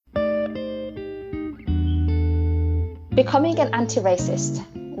Becoming an Anti-Racist,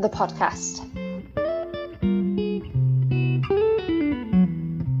 the podcast.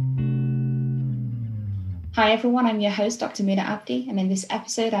 Hi everyone, I'm your host, Dr. Muna Abdi, and in this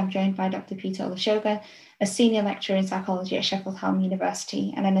episode I'm joined by Dr. Peter Olusoga, a senior lecturer in psychology at Sheffield Hallam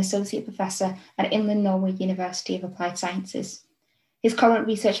University and an associate professor at Inland Norway University of Applied Sciences. His current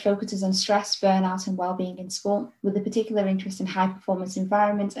research focuses on stress, burnout and well-being in sport, with a particular interest in high-performance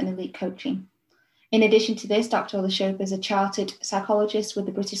environments and elite coaching. In addition to this, Dr. Olusoga is a chartered psychologist with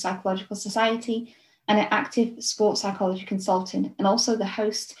the British Psychological Society and an active sports psychology consultant, and also the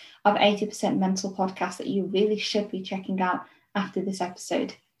host of 80% Mental podcast that you really should be checking out after this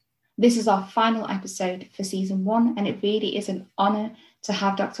episode. This is our final episode for season 1, and it really is an honour to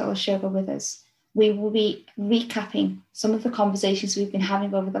have Dr. Olusoga with us. We will be recapping some of the conversations we've been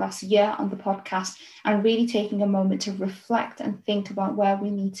having over the last year on the podcast and really taking a moment to reflect and think about where we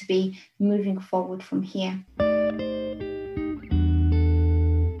need to be moving forward from here.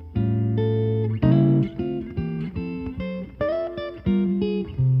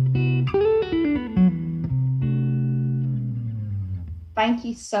 Thank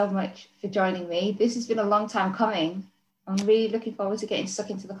you so much for joining me. This has been a long time coming. I'm really looking forward to getting stuck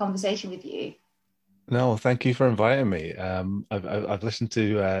into the conversation with you. No, thank you for inviting me. I've listened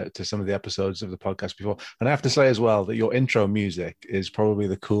to some of the episodes of the podcast before, and I have to say as well that your intro music is probably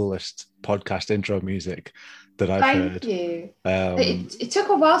the coolest podcast intro music that I've heard. Thank you. It took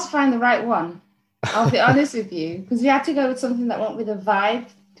a while to find the right one. I'll be honest with you, because we had to go with something that went with a vibe.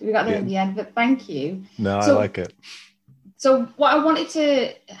 We got there in the end, but thank you. No, I like it. So what I wanted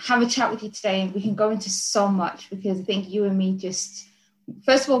to have a chat with you today, and we can go into so much because I think you and me just...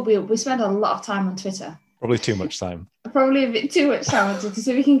 First of all, we spend a lot of time on Twitter. Probably too much time. Probably a bit too much time on Twitter.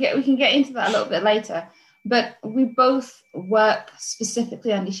 So we can get into that a little bit later. But we both work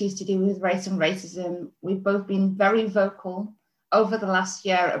specifically on issues to do with race and racism. We've both been very vocal over the last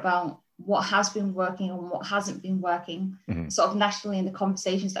year about what has been working and what hasn't been working, sort of nationally in the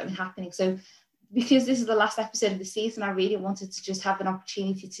conversations that have been happening. So because this is the last episode of the season, I really wanted to just have an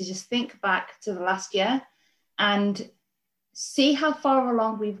opportunity to just think back to the last year and see how far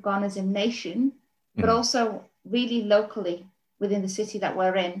along we've gone as a nation, but also really locally within the city that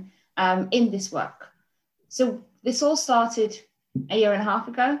we're in this work. So this all started a year and a half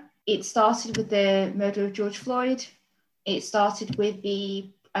ago. It started with the murder of George Floyd. It started with the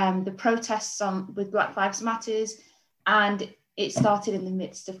protests with Black Lives Matters, and it started in the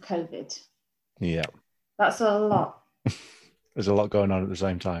midst of COVID. Yeah. That's a lot. There's a lot going on at the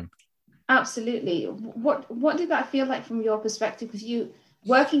same time. Absolutely. What did that feel like from your perspective? Because you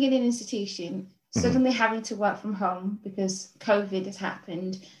working in an institution, suddenly having to work from home because COVID has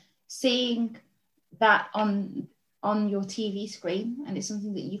happened, seeing that on your TV screen, and it's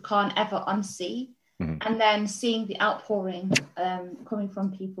something that you can't ever unsee, and then seeing the outpouring coming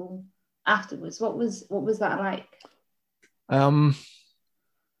from people afterwards. What was that like? I'm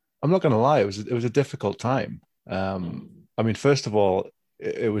not going to lie, it was a difficult time. I mean, first of all,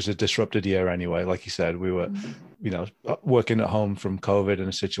 it was a disrupted year anyway. Like you said, we were, working at home from COVID in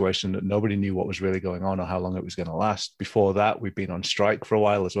a situation that nobody knew what was really going on or how long it was going to last. Before that, we've been on strike for a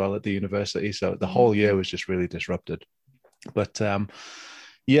while as well at the university. So the whole year was just really disrupted. But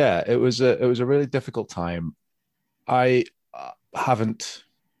it was a really difficult time. I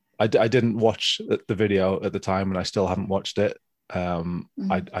didn't watch the video at the time, and I still haven't watched it.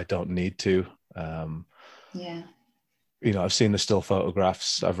 I don't need to. I've seen the still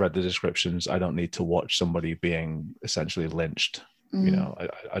photographs. I've read the descriptions. I don't need to watch somebody being essentially lynched.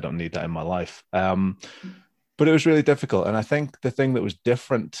 I don't need that in my life. But it was really difficult. And I think the thing that was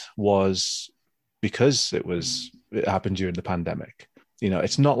different was because it happened during the pandemic.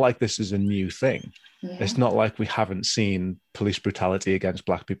 It's not like this is a new thing. Yeah. It's not like we haven't seen police brutality against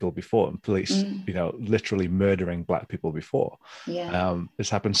Black people before, and police, literally murdering Black people before. Yeah. It's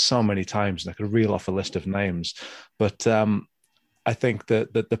happened so many times, and I could reel off a list of names. But I think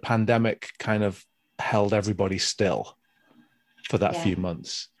that the pandemic kind of held everybody still for that few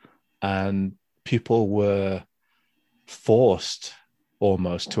months, and people were forced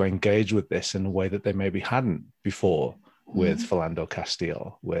almost to engage with this in a way that they maybe hadn't before. With Philando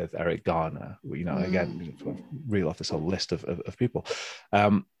Castile, with Eric Garner, again, reel off this whole list of people.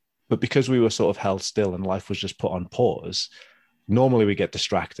 But because we were sort of held still and life was just put on pause, normally we get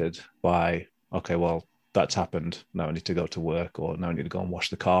distracted by, okay, well, that's happened. Now I need to go to work, or now I need to go and wash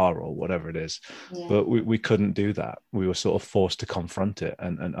the car, or whatever it is. Yeah. But we couldn't do that. We were sort of forced to confront it.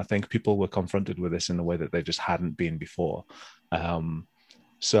 And I think people were confronted with this in a way that they just hadn't been before.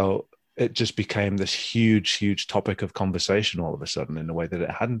 So it just became this huge topic of conversation all of a sudden in a way that it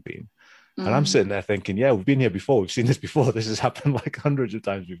hadn't been. And I'm sitting there thinking, yeah, we've been here before. We've seen this before. This has happened like hundreds of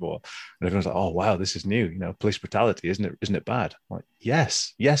times before. And everyone's like, oh, wow, this is new. Police brutality, isn't it? Isn't it bad? I'm like,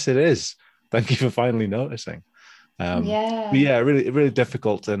 yes, it is. Thank you for finally noticing. But yeah, really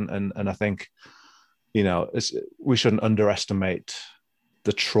difficult. And I think, we shouldn't underestimate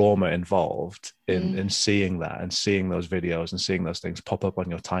the trauma involved in seeing that and seeing those videos and seeing those things pop up on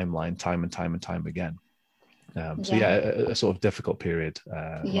your timeline time and time and time again. A sort of difficult period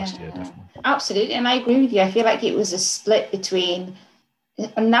last year, definitely. Absolutely. And I agree with you. I feel like it was a split between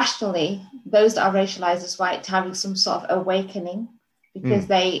nationally, those that are racialized as white having some sort of awakening because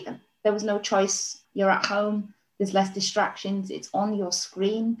there was no choice. You're at home, there's less distractions, it's on your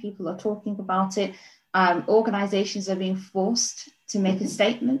screen, people are talking about it. Organizations are being forced to make a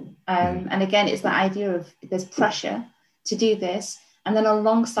statement. And again, it's the idea of there's pressure to do this. And then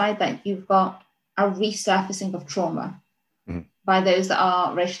alongside that, you've got a resurfacing of trauma by those that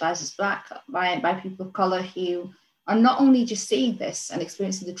are racialized as Black, by people of color who are not only just seeing this and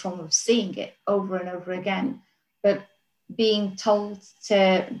experiencing the trauma of seeing it over and over again, but being asked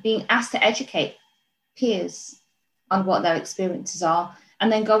to educate peers on what their experiences are,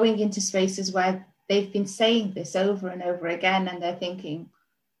 and then going into spaces where they've been saying this over and over again, and they're thinking,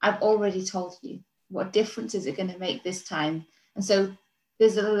 I've already told you, what difference is it going to make this time? And so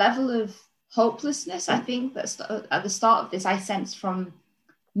there's a level of hopelessness, I think, that's at the start of this, I sensed from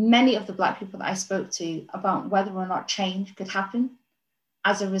many of the Black people that I spoke to about whether or not change could happen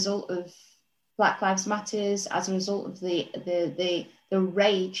as a result of Black Lives Matters, as a result of the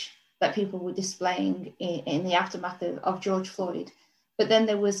rage that people were displaying in the aftermath of George Floyd. But then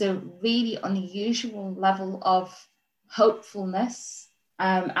there was a really unusual level of hopefulness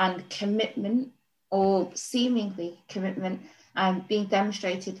and commitment, or seemingly commitment, being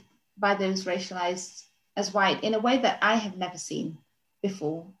demonstrated by those racialized as white in a way that I have never seen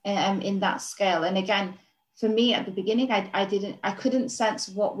before in that scale. And again, for me at the beginning, I couldn't sense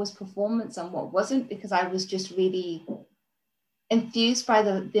what was performance and what wasn't, because I was just really enthused by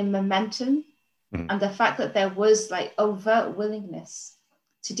the momentum and the fact that there was like overt willingness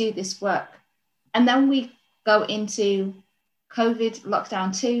to do this work. And then we go into COVID,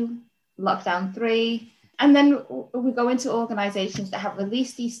 lockdown 2, lockdown 3, and then we go into organizations that have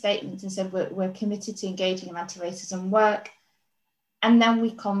released these statements and said we're committed to engaging in anti-racism work. And then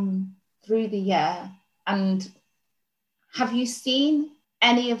we come through the year, and have you seen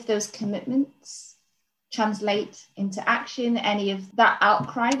any of those commitments translate into action? Any of that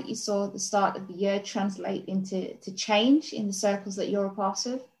outcry that you saw at the start of the year translate into change in the circles that you're a part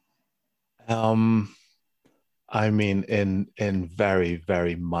of? I mean, in very,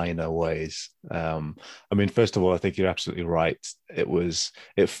 very minor ways. First of all, I think you're absolutely right.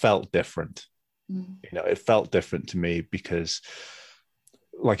 It felt different. It felt different to me because,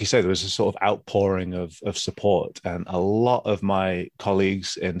 like you say, there was a sort of outpouring of support, and a lot of my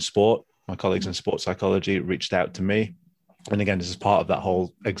colleagues in sport, in sports psychology, reached out to me. And again, this is part of that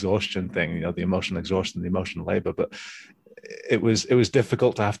whole exhaustion thing, the emotional exhaustion, the emotional labor. But it was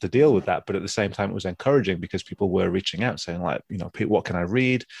difficult to have to deal with that, but at the same time it was encouraging because people were reaching out saying, like, Pete, what can I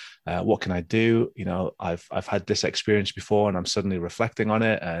read, what can I do? I've had this experience before and I'm suddenly reflecting on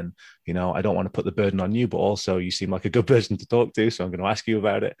it, and I don't want to put the burden on you, but also you seem like a good person to talk to, so I'm going to ask you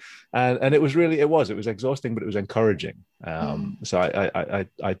about it. And it was exhausting, but it was encouraging. So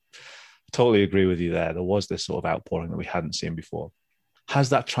I totally agree with you there. There was this sort of outpouring that we hadn't seen before. Has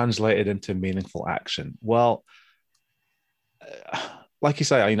that translated into meaningful action? Well, like you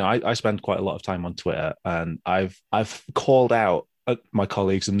say, I spend quite a lot of time on Twitter, and I've called out at my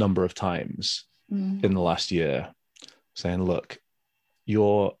colleagues a number of times in the last year, saying, look,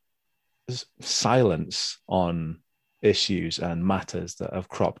 your silence on issues and matters that have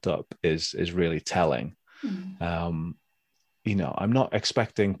cropped up is really telling. I'm not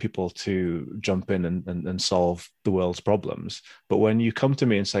expecting people to jump in and solve the world's problems. But when you come to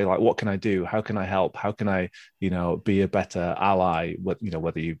me and say, like, what can I do? How can I help? How can I, be a better ally?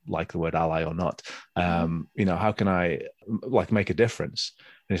 Whether you like the word ally or not, how can I make a difference?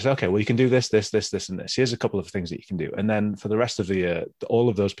 And you say, okay, well, you can do this, this, and this. Here's a couple of things that you can do. And then for the rest of the year, all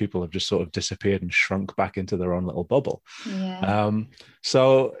of those people have just sort of disappeared and shrunk back into their own little bubble.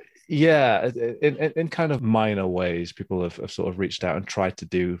 Yeah, in kind of minor ways, people have sort of reached out and tried to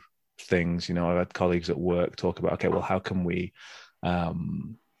do things. I've had colleagues at work talk about, okay, well, how can we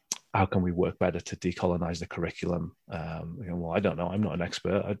work better to decolonize the curriculum? Well, I don't know. I'm not an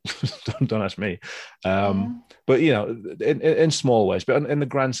expert. Don't ask me. But in small ways, but in the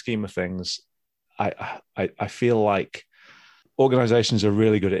grand scheme of things, I feel like organizations are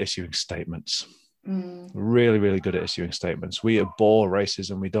really good at issuing statements. Really, really good at issuing statements. We abhor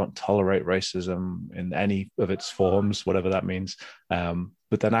racism. We don't tolerate racism in any of its forms, whatever that means.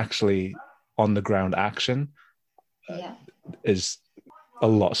 But then actually on the ground action is a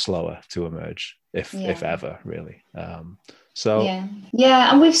lot slower to emerge, if ever, really. And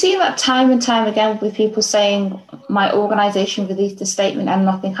we've seen that time and time again with people saying my organization released a statement and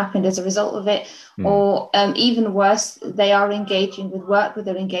nothing happened as a result of it, or even worse, they are engaging with work, but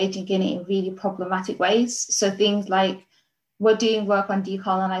they're engaging in it in really problematic ways. So things like, we're doing work on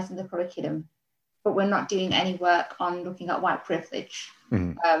decolonizing the curriculum, but we're not doing any work on looking at white privilege,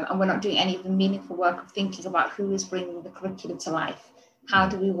 and we're not doing any of the meaningful work of thinking about who is bringing the curriculum to life. How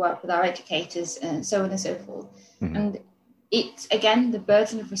do we work with our educators, and so on and so forth. And it's, again, the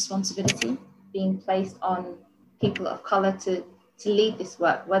burden of responsibility being placed on people of color to lead this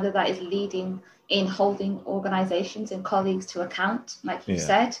work, whether that is leading in holding organizations and colleagues to account, like you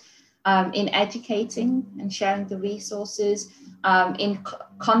said, in educating and sharing the resources, in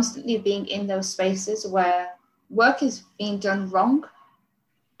constantly being in those spaces where work is being done wrong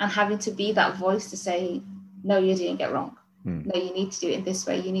and having to be that voice to say, no, you're doing it wrong. No, you need to do it in this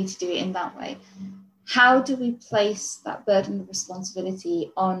way. You need to do it in that way. How do we place that burden of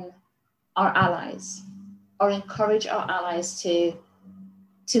responsibility on our allies, or encourage our allies to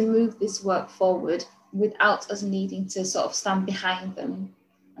move this work forward without us needing to sort of stand behind them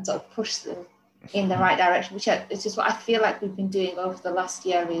and sort of push them in the right direction, which is what I feel like we've been doing over the last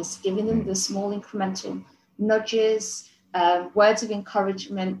year, is giving them the small incremental nudges, words of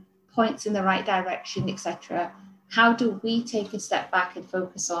encouragement, points in the right direction, etc. How do we take a step back and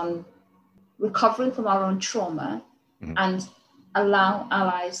focus on recovering from our own trauma and allow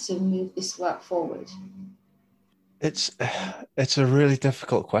allies to move this work forward? It's a really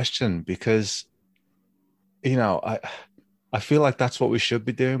difficult question, because, you know, I feel like that's what we should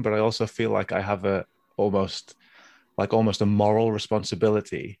be doing, but I also feel like I have almost a moral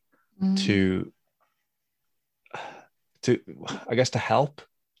responsibility to I guess to help.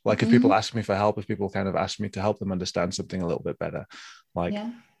 Like, if people ask me for help, if people kind of ask me to help them understand something a little bit better, like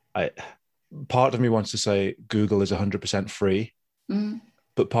part of me wants to say Google is 100% free,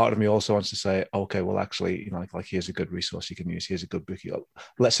 but part of me also wants to say, okay, well, actually, you know, like here's a good resource you can use. Here's a good book.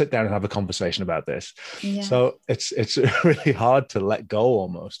 Let's sit down and have a conversation about this. So it's really hard to let go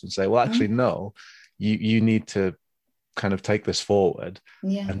almost and say, well, actually, no, you need to kind of take this forward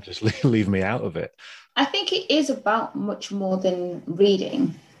and just leave me out of it. I think it is about much more than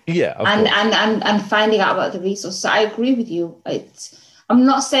reading. Yeah, and finding out about the resource. So I agree with you. I'm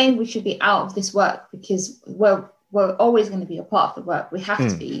not saying we should be out of this work, because we're always going to be a part of the work. We have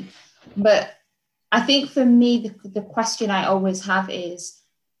to be. But I think for me, the question I always have is,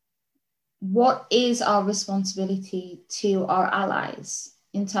 what is our responsibility to our allies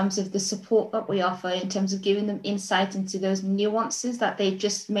in terms of the support that we offer, in terms of giving them insight into those nuances that they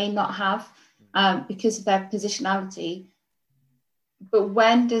just may not have because of their positionality? But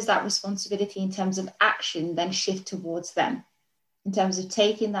when does that responsibility in terms of action then shift towards them, in terms of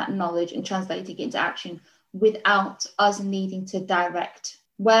taking that knowledge and translating it into action without us needing to direct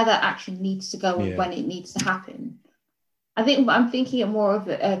where that action needs to go and when it needs to happen? I think I'm thinking it more of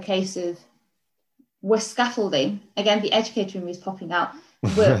a case of, we're scaffolding, again, the educator in me is popping out.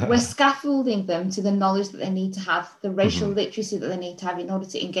 We're scaffolding them to the knowledge that they need to have, the racial literacy that they need to have in order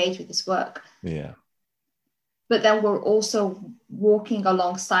to engage with this work. But then we're also walking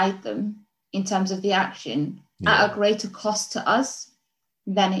alongside them in terms of the action at a greater cost to us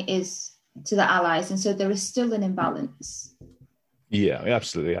than it is to the allies. And so there is still an imbalance. Yeah,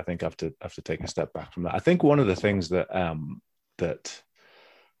 absolutely. I think I have to take a step back from that. I think one of the things that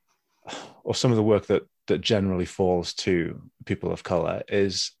or some of the work that generally falls to people of color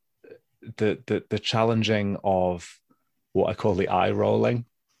is the challenging of what I call the eye rolling.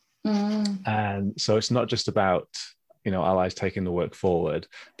 And so it's not just about, you know, allies taking the work forward,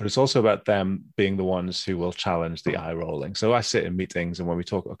 but it's also about them being the ones who will challenge the eye rolling. So I sit in meetings, and when we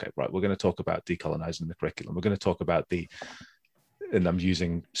talk, okay, right, we're going to talk about decolonizing the curriculum. We're going to talk about and I'm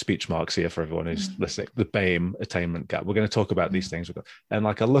using speech marks here for everyone who's listening, the BAME attainment gap. We're going to talk about these things. And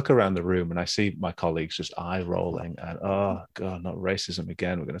like, I look around the room and I see my colleagues just eye rolling and, oh God, not racism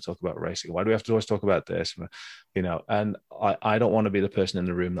again. We're going to talk about racism. Why do we have to always talk about this? You know, and I don't want to be the person in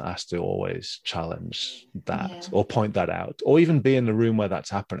the room that has to always challenge that or point that out, or even be in the room where that's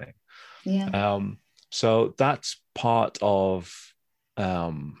happening. So that's part of,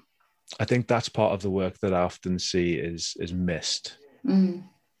 I think that's part of the work that I often see is missed,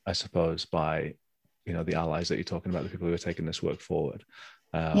 I suppose, by, you know, the allies that you're talking about, the people who are taking this work forward.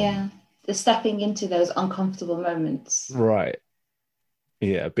 The stepping into those uncomfortable moments. Right.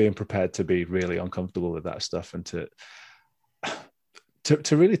 yeah, being prepared to be really uncomfortable with that stuff, and to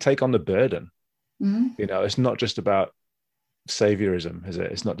really take on the burden. Mm-hmm. You know, it's not just about saviorism, is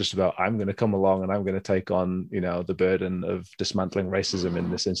it? It's not just about I'm going to come along and I'm going to take on, you know, the burden of dismantling racism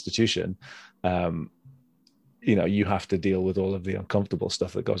in this institution. You know, you have to deal with all of the uncomfortable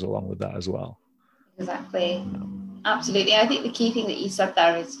stuff that goes along with that as well. Exactly. Absolutely. I think the key thing that you said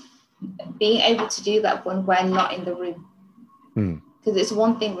there is being able to do that when we're not in the room. Because it's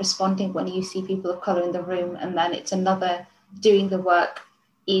one thing responding when you see people of colour in the room, and then it's another doing the work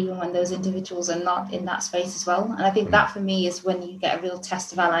even when those individuals are not in that space as well. And I think that for me is when you get a real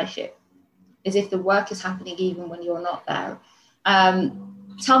test of allyship, is if the work is happening even when you're not there.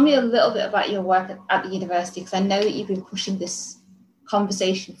 Tell me a little bit about your work at the university, because I know that you've been pushing this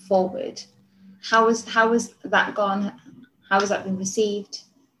conversation forward. How has that gone? How has that been received?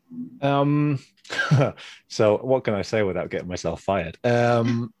 So what can I say without getting myself fired?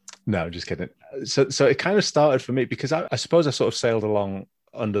 No, just kidding. So it kind of started for me because I suppose I sort of sailed along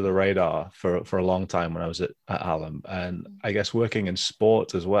under the radar for a long time when I was at Hallam, and I guess working in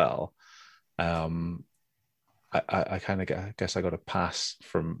sport as well. I kind of guess I got a pass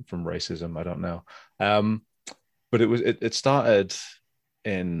from racism. I don't know, but it started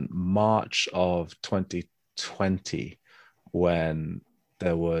in March of 2020 when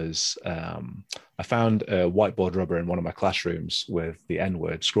there was I found a whiteboard rubber in one of my classrooms with the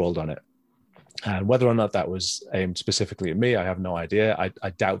N-word scrawled on it. And whether or not that was aimed specifically at me, I have no idea. I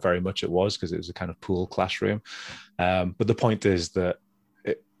doubt very much it was, because it was a kind of pool classroom. But the point is that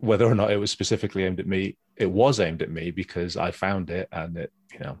whether or not it was specifically aimed at me, it was aimed at me because I found it, and it,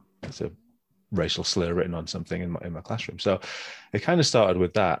 you know, it's a racial slur written on something in my classroom. So it kind of started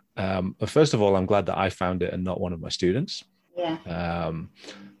with that. But first of all, I'm glad that I found it and not one of my students. Yeah.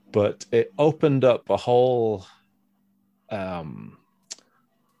 But it opened up a whole, I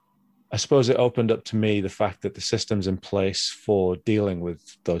suppose it opened up to me the fact that the systems in place for dealing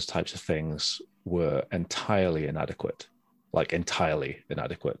with those types of things were entirely inadequate, like entirely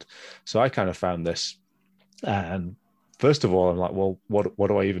inadequate. So I kind of found this, and first of all, I'm like, well, what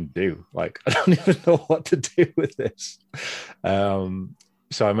do I even do? Like, I don't even know what to do with this.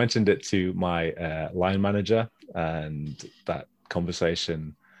 So I mentioned it to my line manager, and that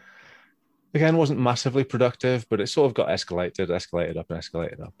conversation again wasn't massively productive, but it sort of got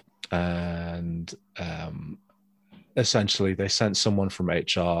escalated up. And essentially they sent someone from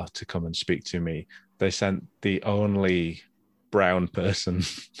HR to come and speak to me. They sent the only brown person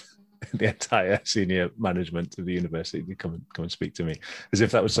in the entire senior management of the university to come and speak to me, as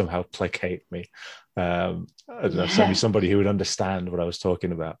if that would somehow placate me. I don't know, send me somebody who would understand what I was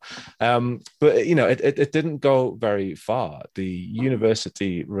talking about. But you know, it didn't go very far. The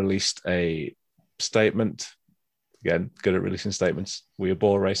university released a statement. Again, good at releasing statements. We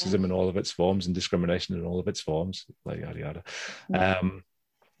abhor racism in all of its forms and discrimination in all of its forms, like yada yada. Yeah.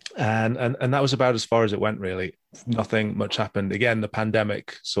 And that was about as far as it went, really. Nothing much happened. Again, the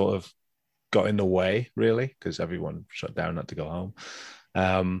pandemic sort of got in the way, really, because everyone shut down, had to go home.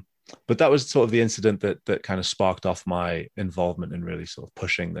 But that was sort of the incident that kind of sparked off my involvement in really sort of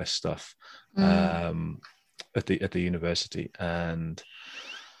pushing this stuff at the university. And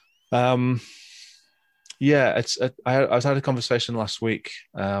yeah, I was had a conversation last week.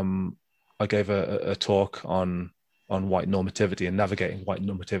 I gave a talk on white normativity and navigating white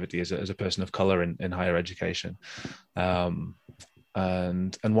normativity as a person of color in higher education. And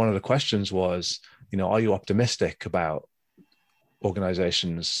one of the questions was, you know, are you optimistic about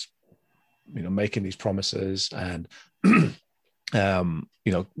organizations, you know, making these promises and you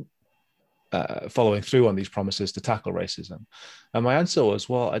know, following through on these promises to tackle racism? And my answer was,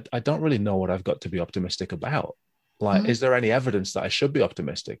 well, I don't really know what I've got to be optimistic about. Like, is there any evidence that I should be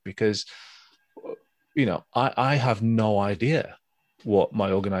optimistic? Because, you know, I have no idea what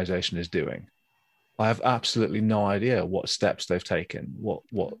my organization is doing. I have absolutely no idea what steps they've taken, what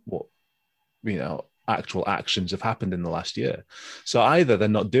you know, actual actions have happened in the last year. So either they're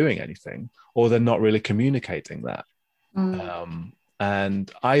not doing anything, or they're not really communicating that.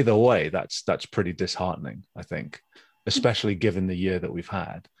 And either way, that's pretty disheartening, I think, especially given the year that we've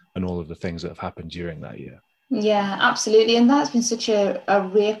had and all of the things that have happened during that year. Yeah, absolutely. And that's been such a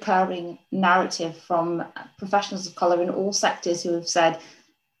reoccurring narrative from professionals of colour in all sectors who have said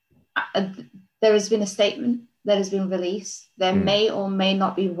there has been a statement that has been released. There may or may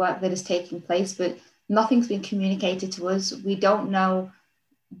not be work that is taking place, but nothing's been communicated to us. We don't know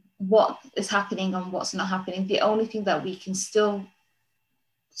what is happening and what's not happening. The only thing that we can still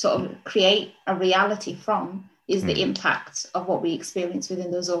sort of create a reality from is the impact of what we experience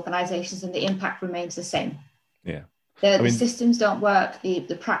within those organizations, and the impact remains the same. Yeah. The mean, systems don't work,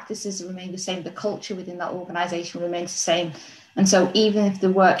 the practices remain the same, the culture within that organization remains the same. And so even if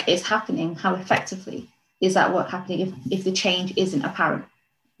the work is happening, how effectively is that work happening if the change isn't apparent?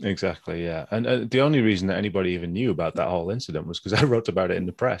 exactly, yeah. And the only reason that anybody even knew about that whole incident was because I wrote about it in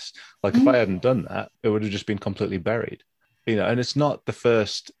the press. Like, if I Mm. hadn't done that, it would have just been completely buried. And it's not the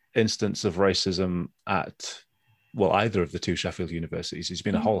first instance of racism at, well, either of the two Sheffield universities. There's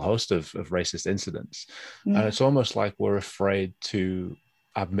been a whole host of racist incidents, and Yeah. it's almost like we're afraid to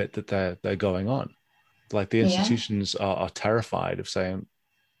admit that they're going on. Like, the Yeah. institutions are terrified of saying,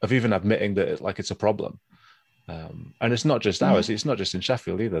 of even admitting that it's a problem. And it's not just Yeah. ours. It's not just in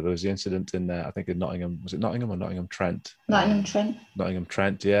Sheffield either. There was the incident in, I think, in Nottingham. Was it Nottingham or Nottingham Trent? Nottingham Trent. Nottingham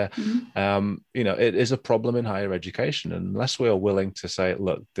Trent, yeah. Mm. It is a problem in higher education. And unless we are willing to say,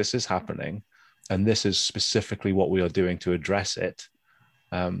 look, this is happening, and this is specifically what we are doing to address it,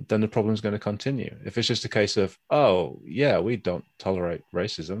 then the problem is going to continue. If it's just a case of, oh, yeah, we don't tolerate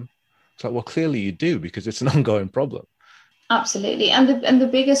racism, it's like, well, clearly you do, because it's an ongoing problem. Absolutely. And the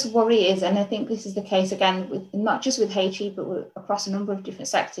biggest worry is, and I think this is the case again with not just with HE, but across a number of different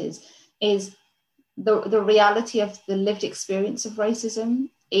sectors, is the reality of the lived experience of racism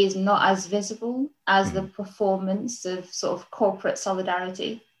is not as visible as the performance of sort of corporate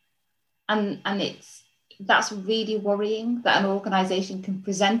solidarity. And that's really worrying, that an organization can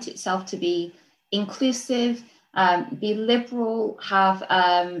present itself to be inclusive, be liberal, have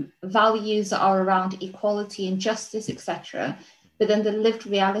values that are around equality and justice, etc. But then the lived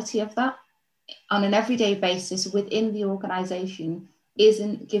reality of that on an everyday basis within the organization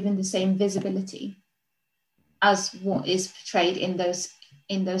isn't given the same visibility as what is portrayed in those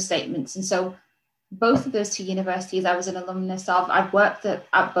statements. And so both of those two universities, I was an alumnus of. I've worked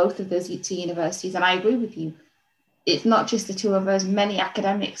at both of those two universities, and I agree with you. It's not just the two of us. Many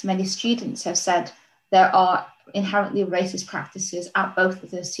academics, many students have said there are inherently racist practices at both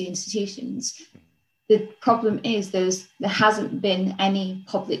of those two institutions. The problem is there hasn't been any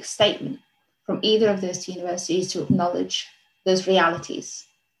public statement from either of those two universities to acknowledge those realities.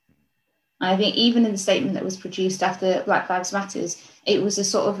 And I think even in the statement that was produced after Black Lives Matters, it was a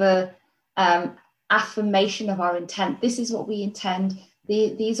sort of a affirmation of our intent. This is what we intend.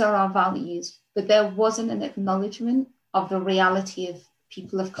 These are our values. But there wasn't an acknowledgement of the reality of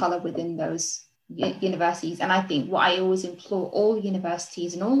people of color within those universities. And I think what I always implore all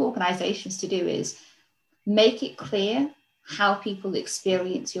universities and all organizations to do is make it clear how people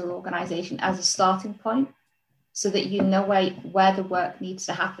experience your organization as a starting point, so that you know where the work needs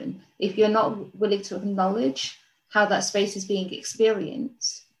to happen. If you're not willing to acknowledge how that space is being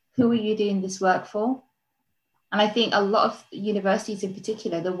experienced, who are you doing this work for? And I think a lot of universities in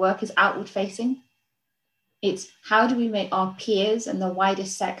particular, the work is outward facing. It's how do we make our peers and the wider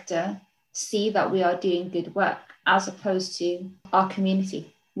sector see that we are doing good work, as opposed to our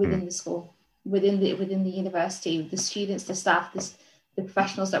community within the school, within the university, the students, the staff, the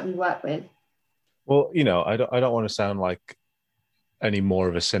professionals that we work with. Well, I don't want to sound like any more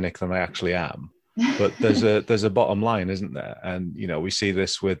of a cynic than I actually am, but there's a bottom line, isn't there? And we see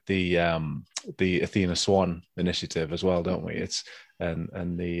this with the Athena Swan initiative as well, don't we? It's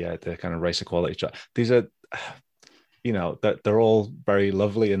and the kind of race equality. These are, that they're all very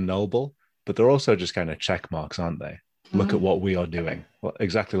lovely and noble, but they're also just kind of check marks, aren't they? Look at what we are doing. Well,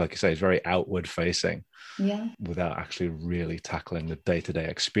 exactly like you say, it's very outward facing. Yeah. Without actually really tackling the day-to-day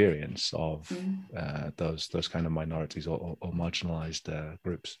experience of those kind of minorities or marginalized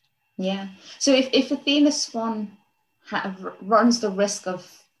groups. Yeah. So if Athena Swan runs the risk of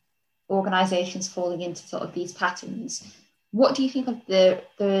organizations falling into sort of these patterns, what do you think of the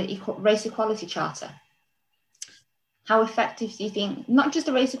Race Equality Charter? How effective do you think, not just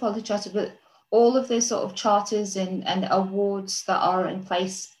the Race Equality Charter, but all of those sort of charters and awards that are in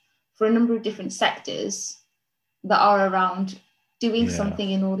place for a number of different sectors that are around doing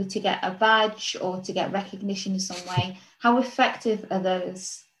something in order to get a badge or to get recognition in some way? How effective are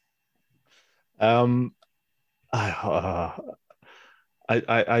those? I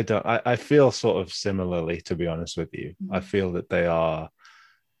don't. I feel sort of similarly, to be honest with you. I feel that they are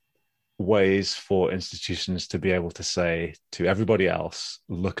ways for institutions to be able to say to everybody else,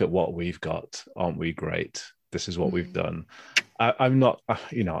 look at what we've got. Aren't we great? This is what we've done. I'm not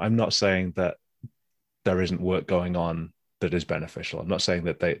saying that there isn't work going on that is beneficial. I'm not saying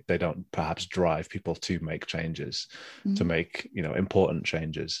that they don't perhaps drive people to make changes, to make, important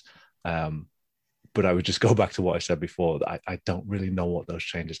changes. But I would just go back to what I said before, that I don't really know what those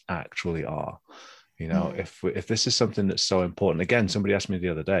changes actually are. If this is something that's so important, again, somebody asked me the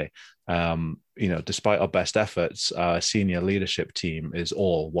other day, despite our best efforts, our senior leadership team is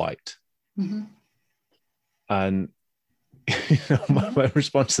all white. And My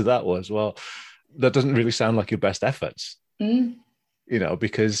response to that was, well, that doesn't really sound like your best efforts.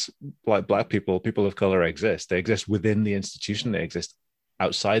 Because like Black people of color exist. They exist within the institution. They exist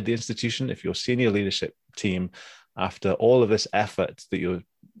outside the institution. If your senior leadership team, after all of this effort that you're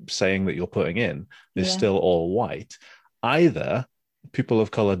saying that you're putting in, is still all white, either people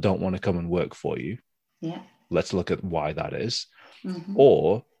of color don't want to come and work for you. Yeah. Let's look at why that is.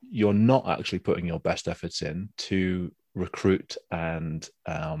 Or you're not actually putting your best efforts in to recruit and,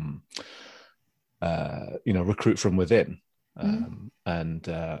 recruit from within. And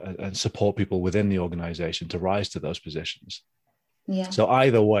support people within the organization to rise to those positions. So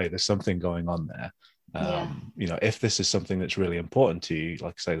either way, there's something going on there. If this is something that's really important to you,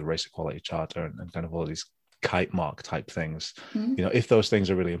 like say the Race Equality Charter and kind of all these kite mark type things, if those things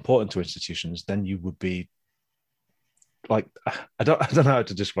are really important to institutions, then you would be like, I don't know how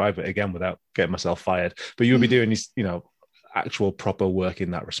to describe it again without getting myself fired, but you would be doing these, actual proper work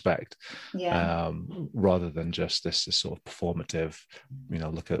in that respect, rather than just this sort of performative,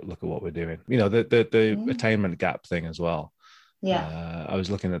 look at what we're doing. The attainment gap thing as well. I was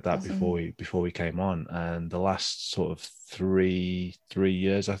looking at that before we came on, and the last sort of three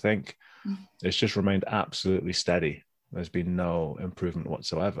years, I think, it's just remained absolutely steady. There's been no improvement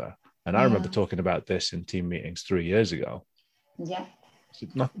whatsoever. And I remember talking about this in team meetings 3 years ago. So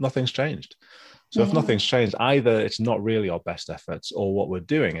nothing's changed. So if nothing's changed, either it's not really our best efforts, or what we're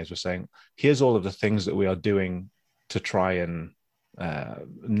doing is we're saying, here's all of the things that we are doing to try and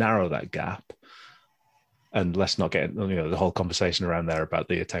narrow that gap. And let's not get the whole conversation around there about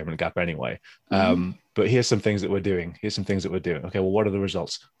the attainment gap anyway. But here's some things that we're doing. Okay, well, what are the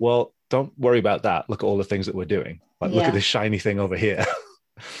results? Well, don't worry about that. Look at all the things that we're doing. Like, look at this shiny thing over here.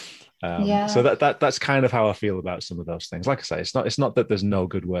 So that's kind of how I feel about some of those things. Like I say, it's not that there's no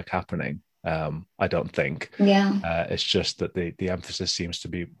good work happening. I don't think. It's just that the emphasis seems to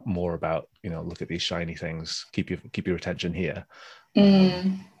be more about, look at these shiny things. Keep your attention here.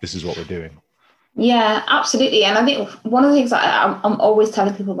 This is what we're doing. Yeah, absolutely. And I think one of the things that I'm always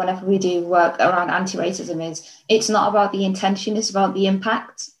telling people whenever we do work around anti-racism is it's not about the intention, it's about the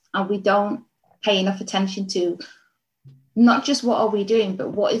impact. And we don't pay enough attention to not just what are we doing,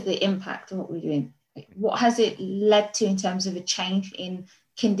 but what is the impact of what we're doing? What has it led to in terms of a change in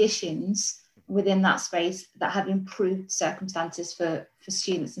conditions within that space that have improved circumstances for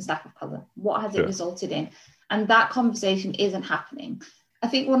students and staff of colour? What has it resulted in? And that conversation isn't happening. I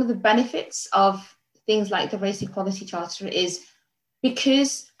think one of the benefits of things like the Race Equality Charter is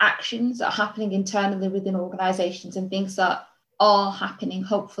because actions are happening internally within organisations and things that are happening,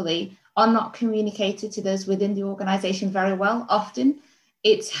 hopefully, are not communicated to those within the organisation very well. Often,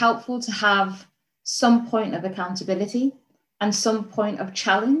 it's helpful to have some point of accountability and some point of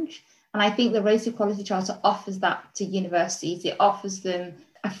challenge. And I think the Race Equality Charter offers that to universities. It offers them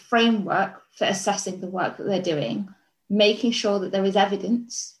a framework for assessing the work that they're doing, making sure that there is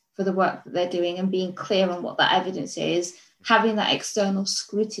evidence for the work that they're doing and being clear on what that evidence is, having that external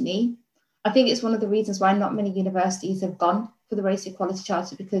scrutiny. I think it's one of the reasons why not many universities have gone for the Race Equality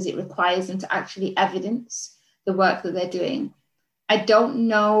Charter, because it requires them to actually evidence the work that they're doing. I don't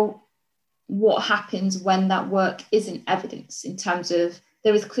know what happens when that work isn't evidenced, in terms of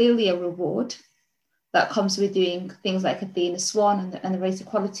there is clearly a reward that comes with doing things like Athena Swan and the Race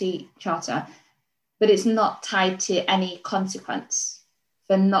Equality Charter, but it's not tied to any consequence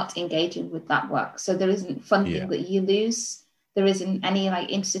for not engaging with that work. So there isn't funding that you lose. There isn't any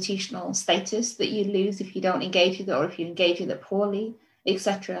institutional status that you lose if you don't engage with it, or if you engage with it poorly,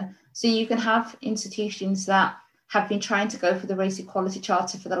 etc. So you can have institutions that have been trying to go for the Race Equality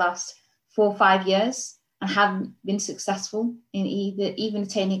Charter for the last 4 or 5 years and haven't been successful in even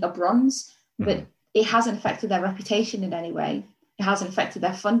attaining a bronze, but it hasn't affected their reputation in any way. It hasn't affected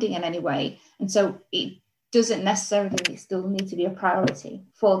their funding in any way. And so it doesn't necessarily still need to be a priority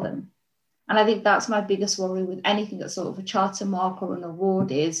for them. And I think that's my biggest worry with anything that's sort of a charter mark or an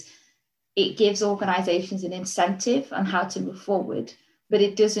award, is it gives organisations an incentive on how to move forward, but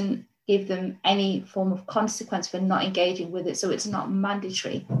it doesn't give them any form of consequence for not engaging with it. So it's not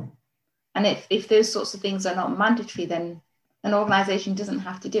mandatory. And if those sorts of things are not mandatory, then an organisation doesn't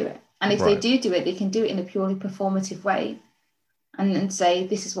have to do it. And if they do it, they can do it in a purely performative way and say,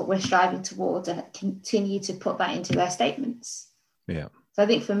 this is what we're striving towards, and continue to put that into their statements. Yeah. So I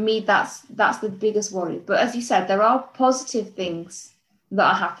think for me, that's the biggest worry. But as you said, there are positive things that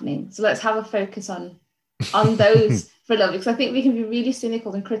are happening. So let's have a focus on those for a little bit, because I think we can be really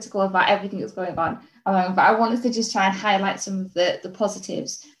cynical and critical about everything that's going on. But I wanted to just try and highlight some of the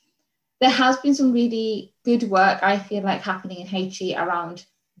positives. There has been some really good work, I feel like, happening in HE around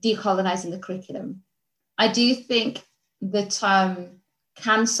decolonising the curriculum. I do think the term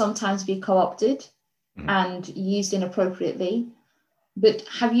can sometimes be co-opted Mhm. and used inappropriately. But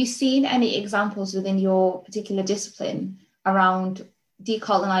have you seen any examples within your particular discipline around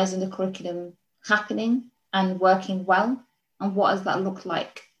decolonizing the curriculum happening and working well? And what does that look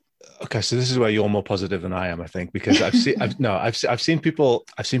like? Okay, so this is where you're more positive than I am, I think, because I've seen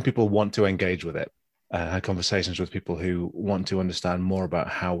people want to engage with it. Had conversations with people who want to understand more about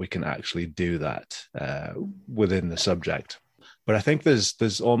how we can actually do that within the subject. But I think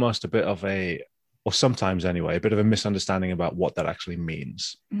there's almost a bit of or sometimes anyway, a bit of a misunderstanding about what that actually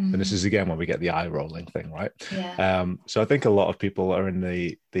means. And this is again when we get the eye rolling thing, right? Yeah. So I think a lot of people are in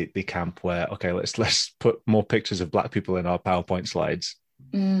the camp where, okay, let's put more pictures of Black people in our PowerPoint slides.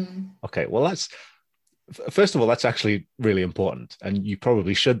 Okay, well, first of all, that's actually really important, and you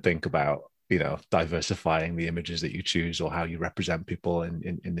probably should think about diversifying the images that you choose or how you represent people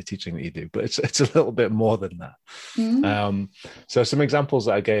in the teaching that you do. But it's a little bit more than that. So some examples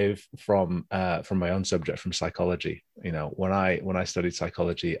that I gave from my own subject, from psychology. When I studied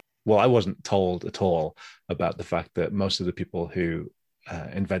psychology, well, I wasn't told at all about the fact that most of the people who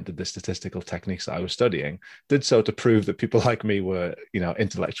invented the statistical techniques that I was studying did so to prove that people like me were,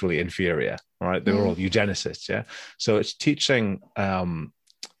 intellectually inferior. Right? They were all eugenicists. Yeah. So it's teaching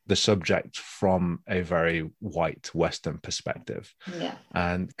the subject from a very white Western perspective. Yeah.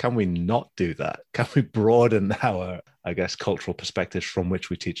 And can we not do that? Can we broaden our, I guess, cultural perspectives from which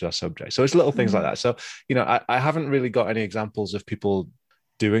we teach our subject? So it's little things like that. So, I haven't really got any examples of people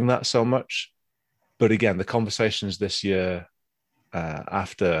doing that so much. But again, the conversations this year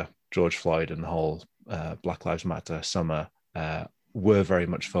after George Floyd and the whole Black Lives Matter summer were very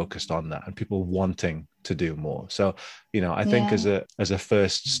much focused on that and people wanting to do more. So, I think as a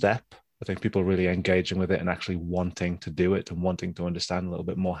first step, I think people really engaging with it and actually wanting to do it and wanting to understand a little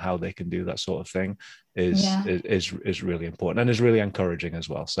bit more how they can do that sort of thing is really important and is really encouraging as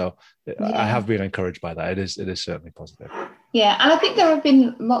well. So I have been encouraged by that. It is certainly positive. Yeah, and I think there have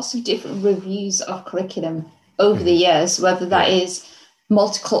been lots of different reviews of curriculum over the years, whether that is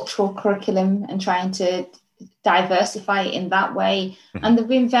multicultural curriculum and trying to diversify it in that way. And there have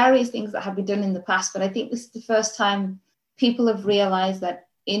been various things that have been done in the past, but I think this is the first time people have realized that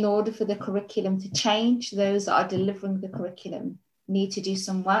in order for the curriculum to change, those that are delivering the curriculum need to do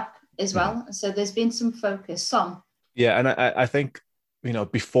some work as well. So there's been some focus, Yeah, and I think,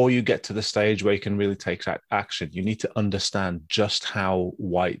 before you get to the stage where you can really take action, you need to understand just how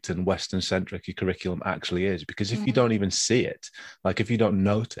white and Western-centric your curriculum actually is. Because if you don't even see it, like if you don't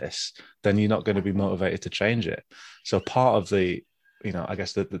notice, then you're not going to be motivated to change it. So part of the, I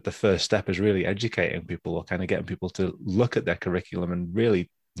guess the first step is really educating people or kind of getting people to look at their curriculum and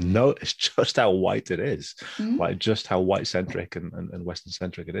really notice just how white it is, like just how white centric and Western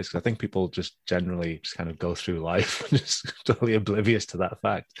centric it is. Because I think people just generally just kind of go through life just totally oblivious to that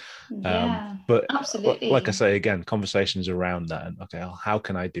fact. But absolutely, like I say again, conversations around that and okay, how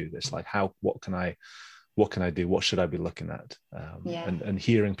can I do this? Like what can I do? What should I be looking at? And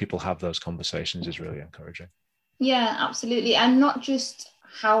hearing people have those conversations is really encouraging. Yeah, absolutely, and not just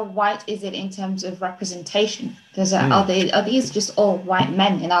how white is it in terms of representation? Because are these just all white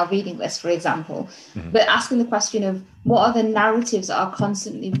men in our reading list, for example? But asking the question of what are the narratives that are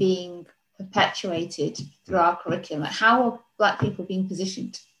constantly being perpetuated through our curriculum? Like how are Black people being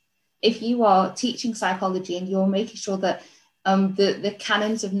positioned? If you are teaching psychology and you're making sure that the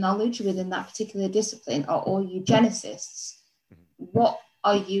canons of knowledge within that particular discipline are all eugenicists, what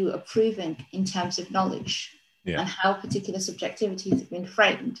are you approving in terms of knowledge? And how particular subjectivities have been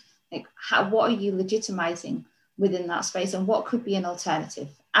framed? Like, what are you legitimizing within that space, and what could be an alternative?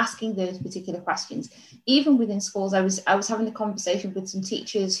 Asking those particular questions, even within schools. I was having a conversation with some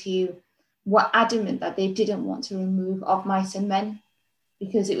teachers who were adamant that they didn't want to remove Of Mice and Men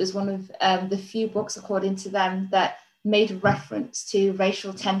because it was one of the few books, according to them, that made reference to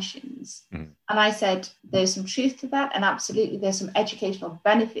racial tensions. And I said, there's some truth to that, and absolutely there's some educational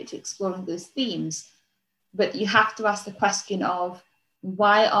benefit to exploring those themes. But you have to ask the question of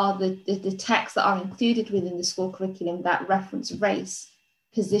why are the texts that are included within the school curriculum that reference race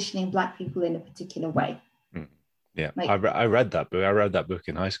positioning Black people in a particular way? Yeah, like, I read that book. I read that book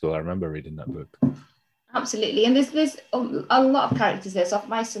in high school. I remember reading that book. Absolutely. And there's a lot of characters. There's Of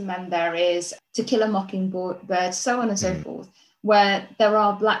Mice and Men, there is To Kill a Mockingbird, so on and so forth, where there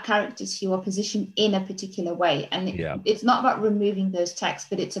are Black characters who are positioned in a particular way. And it's not about removing those texts,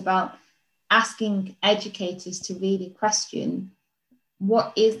 but it's about asking educators to really question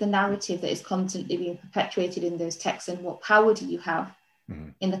what is the narrative that is constantly being perpetuated in those texts, and what power do you have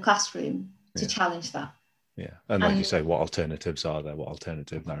in the classroom to challenge that? Yeah. And like you And say, what alternatives are there? What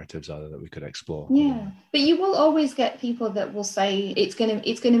alternative narratives are there that we could explore? yeah, but you will always get people that will say it's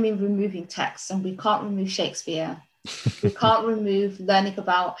gonna mean removing text, and we can't remove Shakespeare. We can't remove learning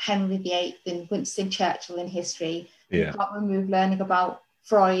about Henry VIII and Winston Churchill in history. We Yeah. can't remove learning about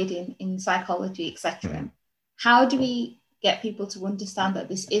Freud in psychology, etc. Mm-hmm. How do we get people to understand that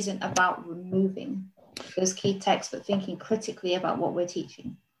this isn't about removing those key texts, but thinking critically about what we're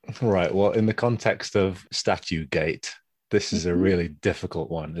teaching? Right. Well, in the context of Statue Gate, this is a Mm-hmm. really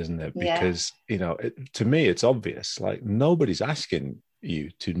difficult one, isn't it? Yeah. Because, to me, it's obvious. Like, nobody's asking you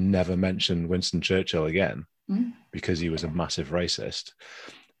to never mention Winston Churchill again because he was a massive racist.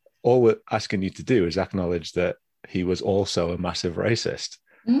 All we're asking you to do is acknowledge that he was also a massive racist.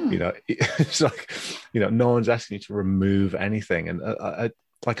 It's like, no one's asking you to remove anything. And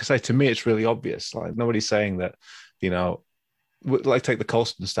like I say, to me, it's really obvious. Like, nobody's saying that, like take the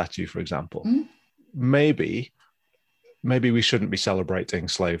Colston statue, for example. Maybe we shouldn't be celebrating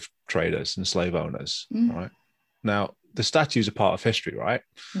slave traders and slave owners, right? Now, the statues are part of history, right?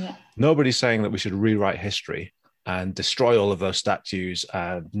 Yeah. Nobody's saying that we should rewrite history and destroy all of those statues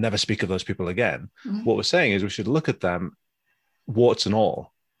and never speak of those people again. What we're saying is we should look at them, warts and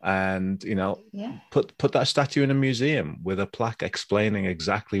all, and put that statue in a museum with a plaque explaining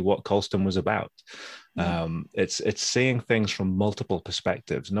exactly what Colston was about. It's seeing things from multiple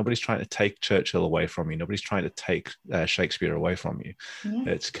perspectives. Nobody's trying to take Churchill away from you. Nobody's trying to take Shakespeare away from you.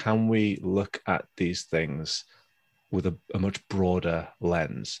 It's, can we look at these things with a much broader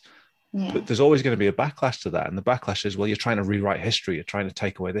lens? But there's always going to be a backlash to that, and the backlash is, well, you're trying to rewrite history, you're trying to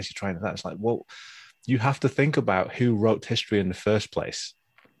take away this, you're trying to that. It's like, well, you have to think about who wrote history in the first place.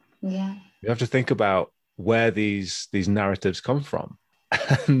 You have to think about where these narratives come from.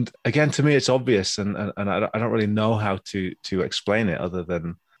 And again, to me, it's obvious, and I don't really know how to explain it other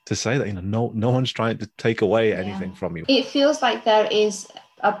than to say that no one's trying to take away anything from you. It feels like there is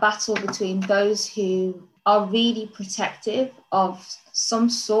a battle between those who are really protective of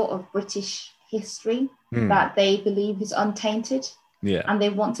some sort of British history that they believe is untainted. And they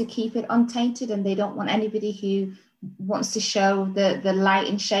want to keep it untainted, and they don't want anybody who wants to show the light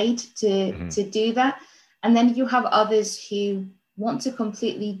and shade to do that. And then you have others who want to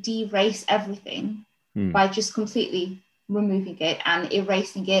completely de-race everything by just completely removing it and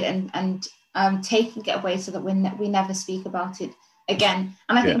erasing it and taking it away so that we never speak about it again.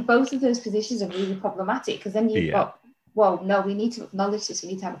 And I think both of those positions are really problematic, because then you've got, well, no, we need to acknowledge this, we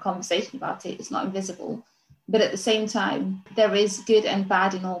need to have a conversation about it, it's not invisible. But at the same time, there is good and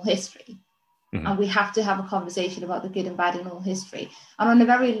bad in all history. And we have to have a conversation about the good and bad in all history. And on a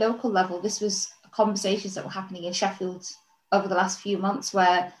very local level, this was conversations that were happening in Sheffield over the last few months,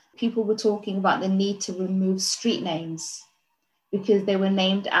 where people were talking about the need to remove street names because they were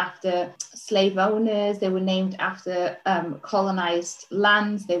named after slave owners, they were named after colonized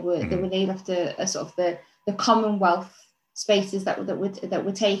lands, they were named after a sort of the Commonwealth spaces that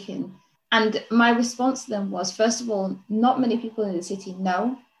were taken. And my response to them was, first of all, not many people in the city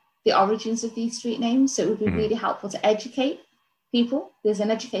know the origins of these street names, so it would be really helpful to educate people. There's an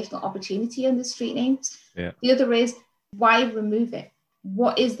educational opportunity in the street names. The other is, why remove it?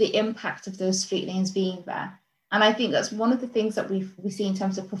 What is the impact of those street names being there? And I think that's one of the things that we see in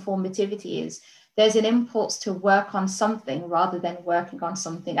terms of performativity is there's an impulse to work on something rather than working on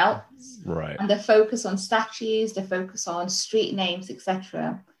something else. Right. And the focus on statues, the focus on street names,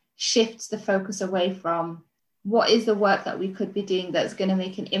 etc., shifts the focus away from what is the work that we could be doing that's going to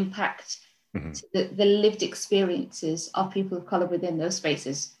make an impact to the lived experiences of people of colour within those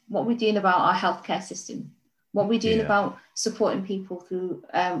spaces. What we're doing about our healthcare system, what we're doing about supporting people through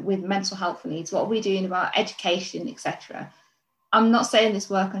with mental health needs, what we're doing about education, etc. I'm not saying this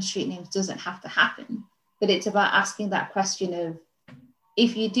work on street names doesn't have to happen, but it's about asking that question of,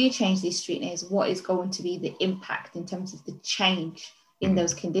 if you do change these street names, what is going to be the impact in terms of the change in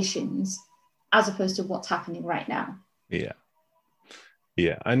those conditions, as opposed to what's happening right now.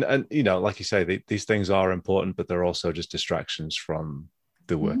 And like you say, these things are important, but they're also just distractions from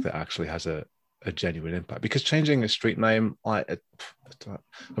the work that actually has a genuine impact. Because changing a street name,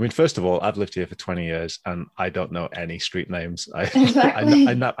 first of all, I've lived here for 20 years and I don't know any street names.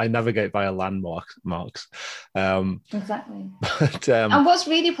 I navigate via landmarks. Exactly. But, and what's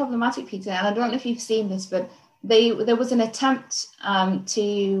really problematic, Peter, and I don't know if you've seen this, but there was an attempt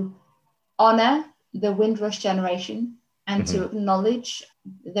to honour the Windrush generation and to acknowledge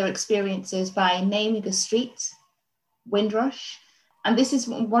their experiences by naming a street Windrush. And this is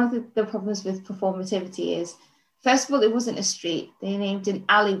one of the problems with performativity is, first of all, it wasn't a street. They named an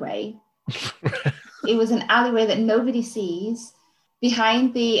alleyway. It was an alleyway that nobody sees.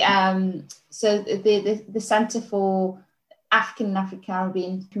 behind the Centre for African and African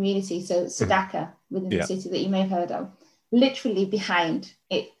Caribbean Community, so SADACA, within the city that you may have heard of, literally behind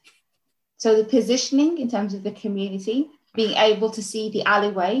it. So the positioning in terms of the community, being able to see the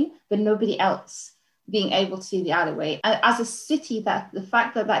alleyway, but nobody else being able to see the alleyway. And as a city, that the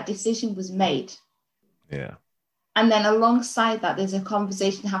fact that that decision was made. Yeah. And then alongside that, there's a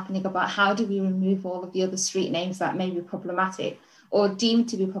conversation happening about how do we remove all of the other street names that may be problematic or deemed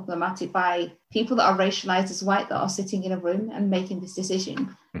to be problematic by people that are racialized as white that are sitting in a room and making this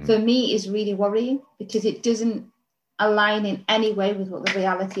decision. For me, is really worrying because it doesn't align in any way with what the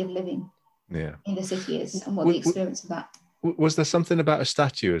reality of living in the city is and what the experience of that. Was there something about a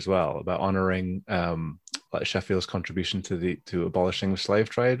statue as well about honoring like Sheffield's contribution to abolishing the slave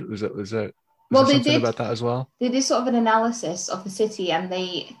trade? Was there something about that as well? They did sort of an analysis of the city, and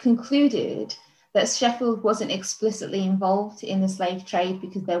they concluded that Sheffield wasn't explicitly involved in the slave trade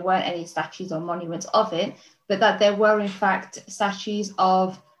because there weren't any statues or monuments of it, but that there were in fact statues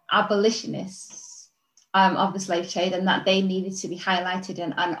of abolitionists of the slave trade, and that they needed to be highlighted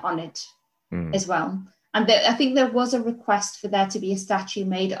and honoured as well. And I think there was a request for there to be a statue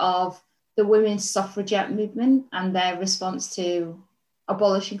made of the women's suffragette movement and their response to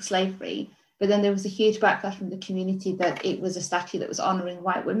abolishing slavery. But then there was a huge backlash from the community that it was a statue that was honouring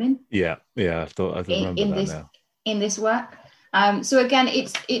white women. Yeah, I remember that now. In this work. So again,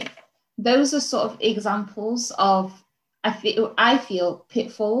 those are sort of examples of I feel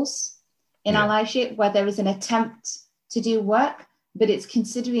pitfalls in allyship where there is an attempt to do work, but it's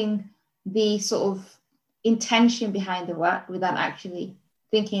considering the sort of intention behind the work without actually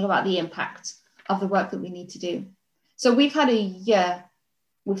thinking about the impact of the work that we need to do. So we've had a year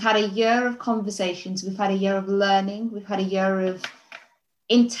of conversations, we've had a year of learning, we've had a year of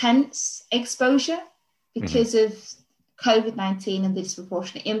intense exposure because of COVID-19 and the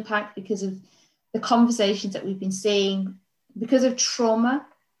disproportionate impact, because of the conversations that we've been seeing, because of trauma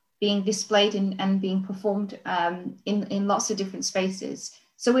being displayed and being performed in lots of different spaces.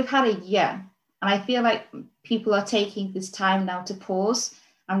 So we've had a year, and I feel like people are taking this time now to pause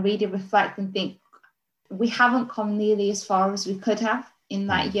and really reflect and think, we haven't come nearly as far as we could have in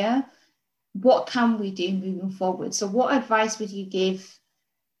that year. What can we do moving forward? So what advice would you give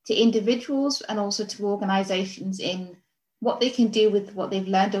to individuals and also to organizations in what they can do with what they've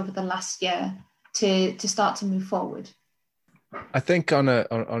learned over the last year to start to move forward? I think on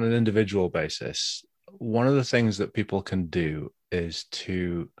an individual basis, one of the things that people can do is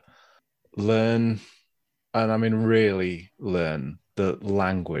to learn, and I mean really learn, the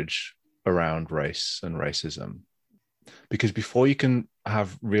language around race and racism. Because before you can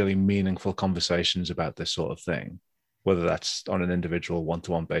have really meaningful conversations about this sort of thing, whether that's on an individual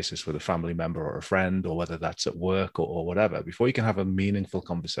one-to-one basis with a family member or a friend, or whether that's at work or whatever, before you can have a meaningful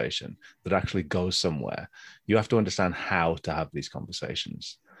conversation that actually goes somewhere, you have to understand how to have these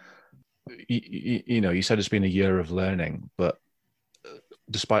conversations. You said it's been a year of learning, but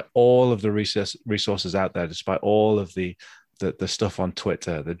despite all of the resources out there, despite all of the stuff on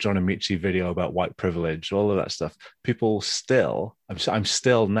Twitter, the John Amici video about white privilege, all of that stuff, people still, I'm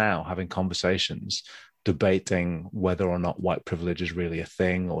still now having conversations debating whether or not white privilege is really a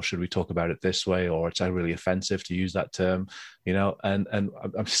thing, or should we talk about it this way, or it's really offensive to use that term, and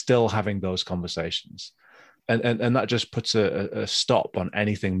I'm still having those conversations. And that just puts a stop on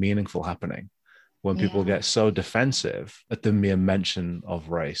anything meaningful happening when people get so defensive at the mere mention of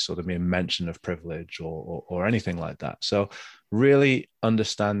race or the mere mention of privilege or anything like that. So really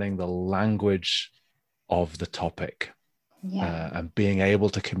understanding the language of the topic and being able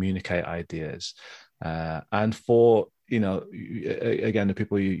to communicate ideas. And for, again, the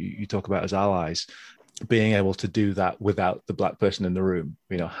people you talk about as allies, being able to do that without the Black person in the room,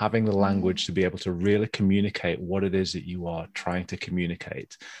 having the language to be able to really communicate what it is that you are trying to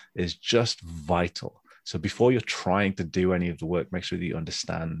communicate is just vital. So before you're trying to do any of the work, make sure that you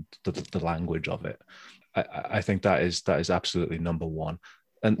understand the language of it. I think that is absolutely number one.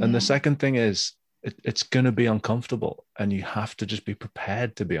 And the second thing is it's going to be uncomfortable, and you have to just be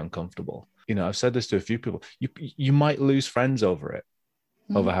prepared to be uncomfortable. I've said this to a few people. You might lose friends over it.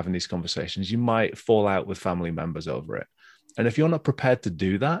 Over having these conversations. You might fall out with family members over it. And if you're not prepared to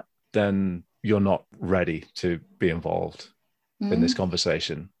do that, then you're not ready to be involved in this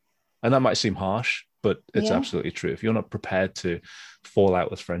conversation. And that might seem harsh, but it's absolutely true. If you're not prepared to fall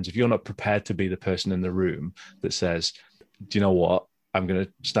out with friends, if you're not prepared to be the person in the room that says, do you know what? I'm going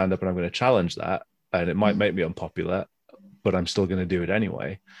to stand up and I'm going to challenge that. And it might make me unpopular, but I'm still going to do it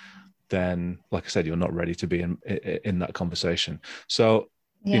anyway. Then, like I said, you're not ready to be in that conversation. So,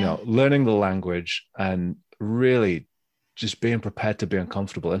 learning the language and really just being prepared to be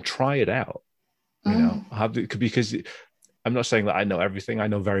uncomfortable and try it out. You know, because I'm not saying that I know everything. I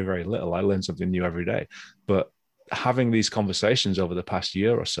know very, very little. I learn something new every day. But having these conversations over the past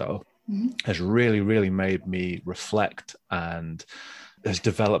year or so has really, really made me reflect and has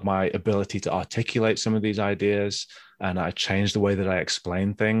developed my ability to articulate some of these ideas. And I changed the way that I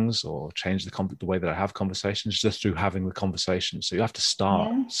explain things, or change the way that I have conversations, just through having the conversations. So you have to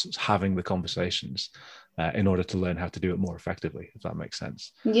start having the conversations in order to learn how to do it more effectively, if that makes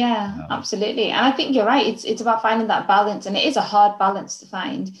sense. Yeah, absolutely. And I think you're right. It's about finding that balance. And it is a hard balance to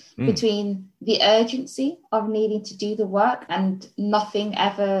find between the urgency of needing to do the work and nothing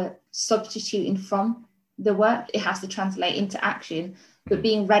ever substituting from the work. It has to translate into action, but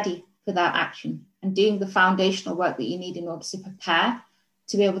being ready for that action and doing the foundational work that you need in order to prepare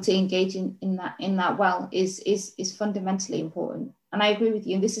to be able to engage in that well is fundamentally important. And I agree with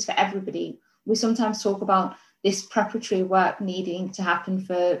you. And this is for everybody. We sometimes talk about this preparatory work needing to happen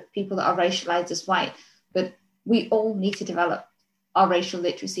for people that are racialized as white, but we all need to develop our racial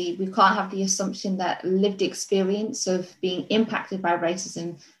literacy. We can't have the assumption that lived experience of being impacted by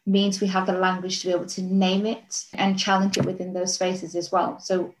racism means we have the language to be able to name it and challenge it within those spaces as well.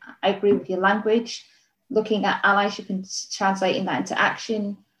 So I agree with your language, looking at allyship and translating that into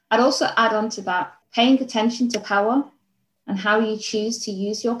action. I'd also add on to that, paying attention to power and how you choose to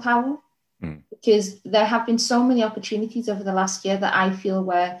use your power. Because there have been so many opportunities over the last year that I feel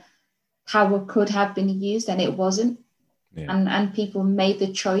where power could have been used and it wasn't. Yeah. And people made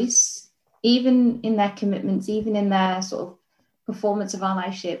the choice, even in their commitments, even in their sort of performance of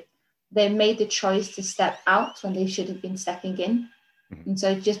allyship, they made the choice to step out when they should have been stepping in. And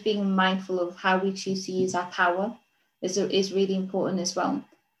so just being mindful of how we choose to use our power is really important as well.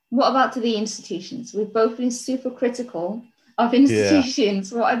 What about to the institutions? We've both been super critical of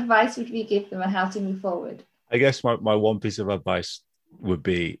institutions. What advice would we give them on how to move forward? I guess my one piece of advice would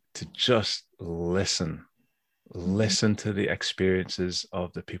be to just listen to the experiences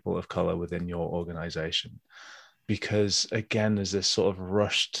of the people of color within your organization. Because again, there's this sort of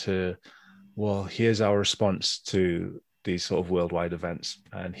rush to, well, here's our response to these sort of worldwide events,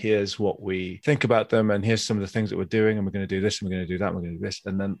 and here's what we think about them, and here's some of the things that we're doing, and we're going to do this, and we're going to do that, and we're going to do this.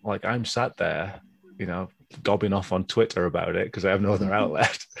 And then like I'm sat there, you know, gobbing off on Twitter about it because I have no other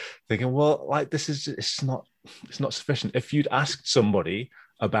outlet, thinking, well, like this is it's not sufficient. If you'd asked somebody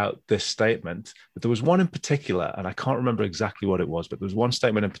about this statement, but there was one in particular, and I can't remember exactly what it was, but there was one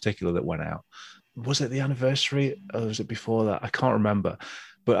statement in particular that went out. Was it the anniversary or was it before that? I can't remember.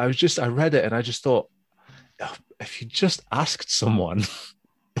 But I read it and I just thought, oh, if you just asked someone,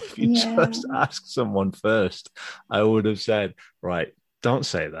 just asked someone first, I would have said, right, don't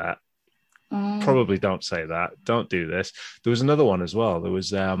say that. Probably don't say that. Don't do this. There was another one as well. There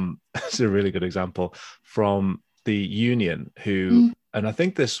was it's a really good example from the union who, and I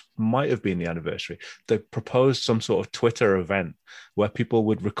think this might have been the anniversary, they proposed some sort of Twitter event where people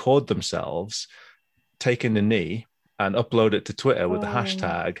would record themselves taking a knee and upload it to Twitter with the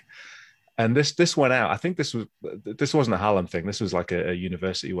hashtag. And this went out. I think this wasn't a Hallam thing. This was like a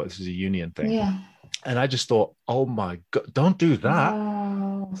university. This was a union thing. Yeah. And I just thought, oh my God, don't do that.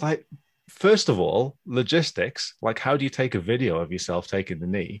 Like, first of all, logistics, like how do you take a video of yourself taking the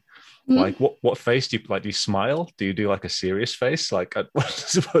knee? Like what face do you like? Do you smile? Do you do like a serious face? Like what's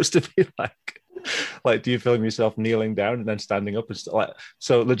it supposed to be like? Like, do you film yourself kneeling down and then standing up and like?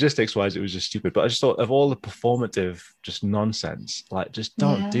 So logistics wise, it was just stupid. But I just thought of all the performative, just nonsense. Like, just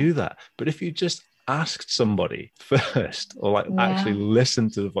don't do that. But if you just asked somebody first, or like actually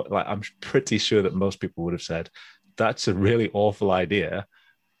listened to the like, I'm pretty sure that most people would have said, "That's a really awful idea.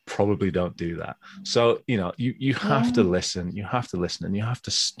 Probably don't do that." So, you know, you have to listen, and you have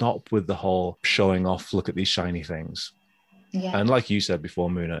to stop with the whole showing off, look at these shiny things. Yeah. And like you said before,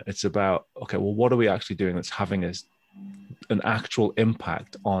 Muna, it's about, okay, well, what are we actually doing that's having an actual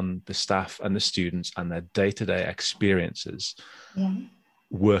impact on the staff and the students and their day-to-day experiences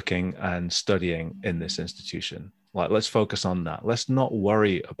working and studying in this institution? Like, let's focus on that. Let's not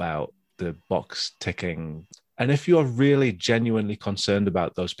worry about the box ticking. And if you're really genuinely concerned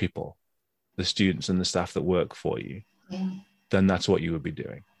about those people, the students and the staff that work for you, then that's what you would be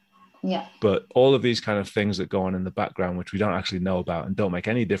doing. Yeah. But all of these kind of things that go on in the background, which we don't actually know about and don't make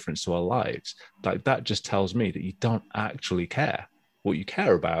any difference to our lives, like that just tells me that you don't actually care. What you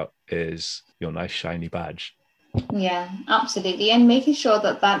care about is your nice shiny badge. Yeah, absolutely. And making sure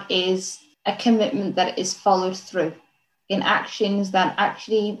that that is a commitment that is followed through in actions that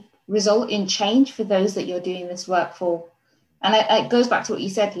actually result in change for those that you're doing this work for. And it goes back to what you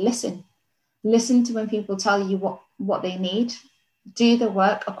said, listen to when people tell you what they need, do the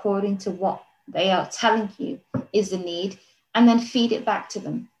work according to what they are telling you is the need, and then feed it back to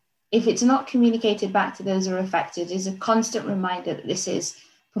them. If it's not communicated back to those who are affected, is a constant reminder that this is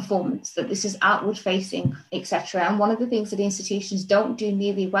performance, that this is outward facing, etc. And one of the things that institutions don't do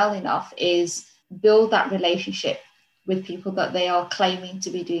nearly well enough is build that relationship with people that they are claiming to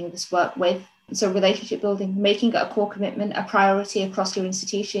be doing this work with. So relationship building, making it a core commitment, a priority across your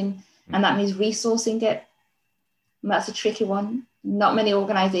institution, and that means resourcing it. And that's a tricky one. Not many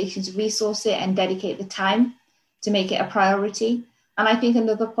organizations resource it and dedicate the time to make it a priority. And I think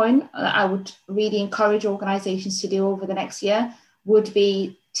another point I would really encourage organizations to do over the next year would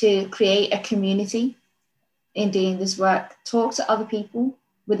be to create a community in doing this work. Talk to other people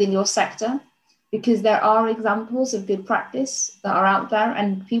within your sector, because there are examples of good practice that are out there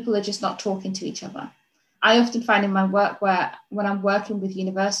and people are just not talking to each other. I often find in my work where when I'm working with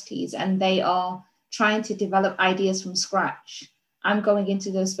universities and they are trying to develop ideas from scratch, I'm going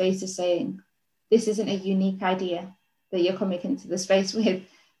into those spaces saying, this isn't a unique idea that you're coming into the space with.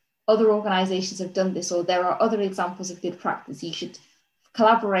 Other organizations have done this, or there are other examples of good practice you should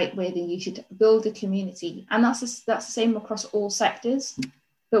collaborate with, and you should build a community. And that's the same across all sectors,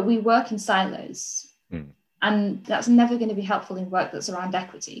 but we work in silos. And that's never going to be helpful in work that's around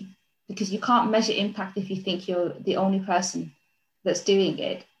equity, because you can't measure impact if you think you're the only person that's doing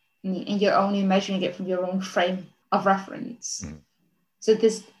it, and you're only measuring it from your own frame of reference. So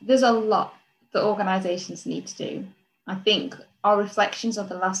there's a lot that organizations need to do. I think our reflections of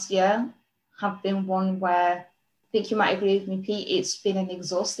the last year have been one where, I think you might agree with me, Pete, it's been an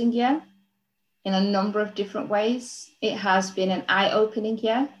exhausting year in a number of different ways. It has been an eye-opening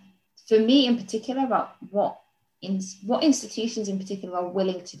year, for me in particular, about what institutions in particular are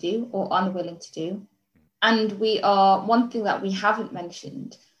willing to do or unwilling to do. And one thing that we haven't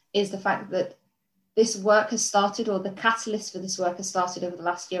mentioned is the fact that this work has started, or the catalyst for this work has started over the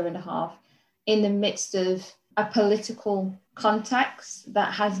last year and a half, in the midst of a political context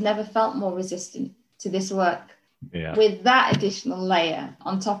that has never felt more resistant to this work. Yeah. With that additional layer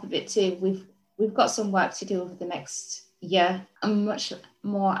on top of it too, we've got some work to do over the next year and much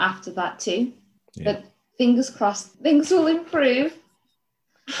more after that too. Yeah. But fingers crossed, things will improve.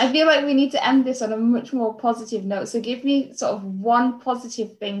 I feel like we need to end this on a much more positive note. So give me sort of one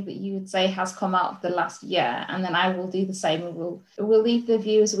positive thing that you would say has come out of the last year, and then I will do the same. And we'll leave the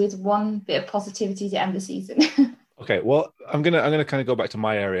viewers with one bit of positivity to end the season. Okay, well, I'm gonna kind of go back to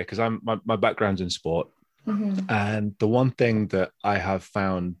my area, because my background's in sport. And the one thing that I have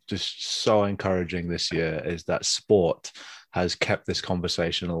found just so encouraging this year is that sport has kept this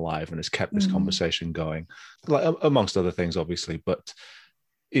conversation alive and has kept this conversation going, like amongst other things, obviously. But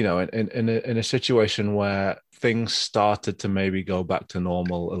you know, in a situation where things started to maybe go back to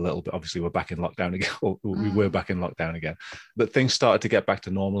normal a little bit, obviously we're back in lockdown again, we were back in lockdown again, but things started to get back to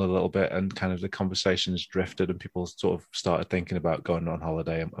normal a little bit, and kind of the conversations drifted and people sort of started thinking about going on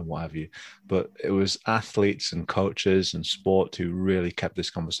holiday and what have you. But it was athletes and coaches and sport who really kept this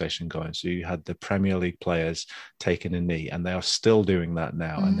conversation going. So you had the Premier League players taking a knee, and they are still doing that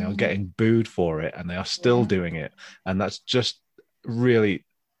now, and they are getting booed for it, and they are still doing it. And that's just really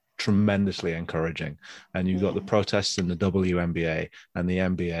tremendously encouraging. And you've got the protests in the WNBA and the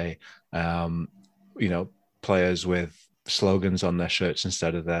NBA, you know, players with slogans on their shirts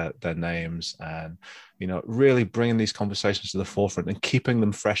instead of their names, and you know, really bringing these conversations to the forefront and keeping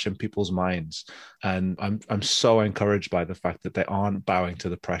them fresh in people's minds. And I'm so encouraged by the fact that they aren't bowing to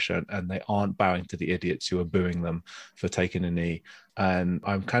the pressure, and they aren't bowing to the idiots who are booing them for taking a knee. And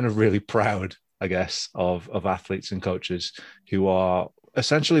I'm kind of really proud, I guess, of athletes and coaches who are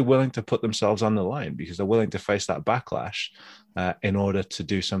essentially willing to put themselves on the line, because they're willing to face that backlash in order to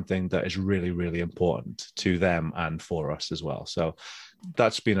do something that is really, really important to them and for us as well. So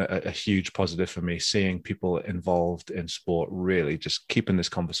that's been a huge positive for me, seeing people involved in sport really just keeping this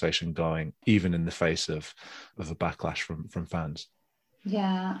conversation going, even in the face of a backlash from fans.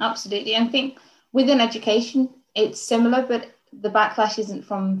 Yeah, absolutely. I think within education, it's similar, but the backlash isn't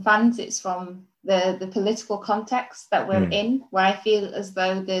from fans, it's from the political context that we're in, where I feel as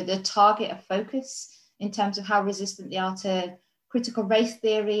though the target of focus in terms of how resistant they are to critical race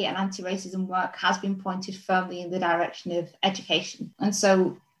theory and anti-racism work has been pointed firmly in the direction of education. And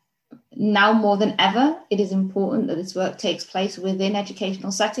so now more than ever, it is important that this work takes place within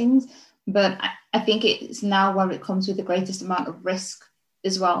educational settings, but I think it's now where it comes with the greatest amount of risk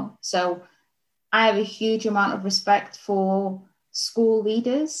as well. So I have a huge amount of respect for school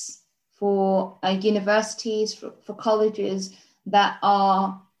leaders, for universities, for colleges that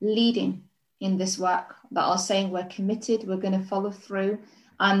are leading in this work, that are saying we're committed, we're going to follow through,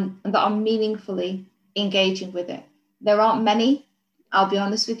 and that are meaningfully engaging with it. There aren't many I'll be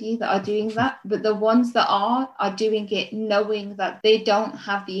honest with you, that are doing that. But the ones that are doing it knowing that they don't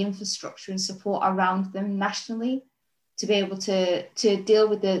have the infrastructure and support around them nationally to be able to deal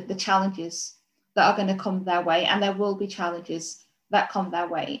with the challenges that are going to come their way. And there will be challenges that come their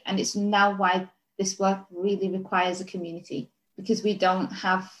way. And it's now why this work really requires a community, because we don't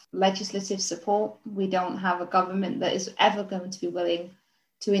have legislative support. We don't have a government that is ever going to be willing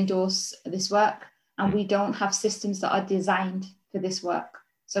to endorse this work. And we don't have systems that are designed for this work.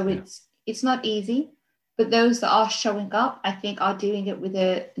 So it's not easy, but those that are showing up, I think, are doing it with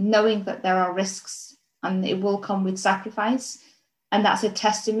knowing that there are risks and it will come with sacrifice. And that's a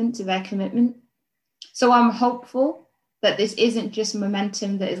testament to their commitment. So I'm hopeful that this isn't just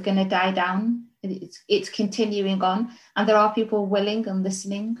momentum that is going to die down. It's continuing on. And there are people willing and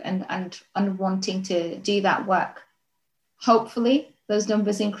listening and wanting to do that work. Hopefully, those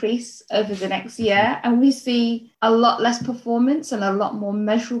numbers increase over the next year and we see a lot less performance and a lot more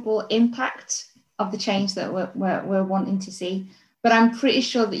measurable impact of the change that we're wanting to see. But I'm pretty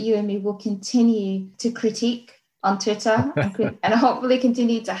sure that you and me will continue to critique on Twitter and hopefully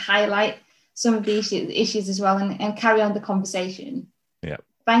continue to highlight some of the issues as well and carry on the conversation. Yeah.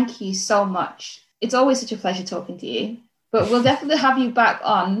 Thank you so much. It's always such a pleasure talking to you, but we'll definitely have you back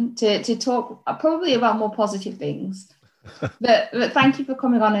on to talk probably about more positive things. But thank you for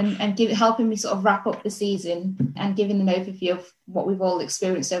coming on and helping me sort of wrap up the season and giving an overview of what we've all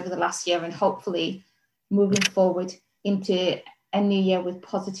experienced over the last year and hopefully moving forward into a new year with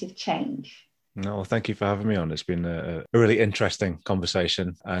positive change. No, well, thank you for having me on. It's been a really interesting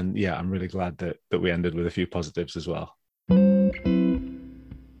conversation. And yeah, I'm really glad that we ended with a few positives as well.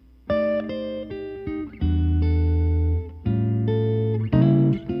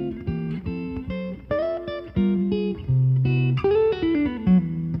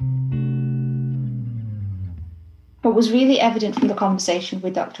 What was really evident from the conversation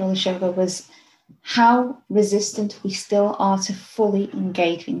with Dr. Olusoga was how resistant we still are to fully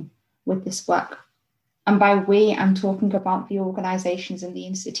engaging with this work. And by we, I'm talking about the organisations and the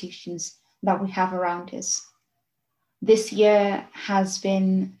institutions that we have around us. This year has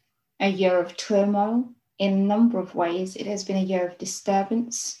been a year of turmoil in a number of ways. It has been a year of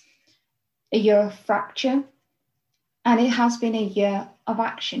disturbance, a year of fracture, and it has been a year of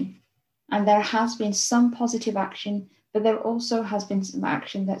action. And there has been some positive action, but there also has been some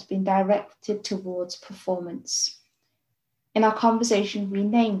action that's been directed towards performance. In our conversation, we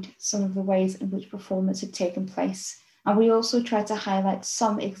named some of the ways in which performance had taken place, and we also tried to highlight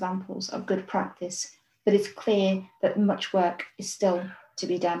some examples of good practice, but it's clear that much work is still to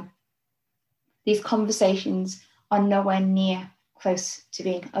be done. These conversations are nowhere near close to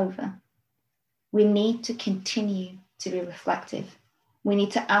being over. We need to continue to be reflective. We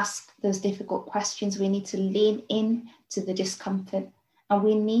need to ask those difficult questions. We need to lean in to the discomfort, and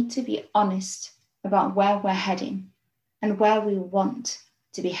we need to be honest about where we're heading and where we want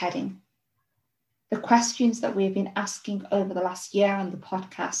to be heading. The questions that we've been asking over the last year on the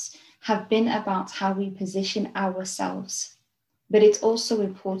podcast have been about how we position ourselves. But it's also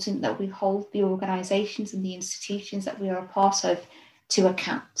important that we hold the organisations and the institutions that we are a part of to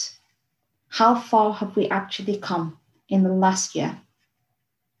account. How far have we actually come in the last year?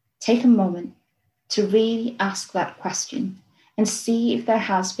 Take a moment to really ask that question and see if there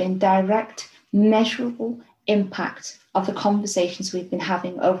has been direct, measurable impact of the conversations we've been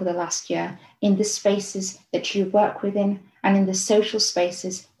having over the last year in the spaces that you work within and in the social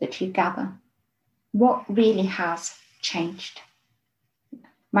spaces that you gather. What really has changed?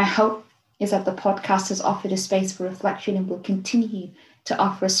 My hope is that the podcast has offered a space for reflection and will continue to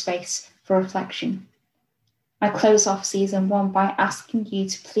offer a space for reflection. I close off season 1 by asking you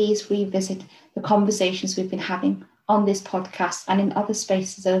to please revisit the conversations we've been having on this podcast and in other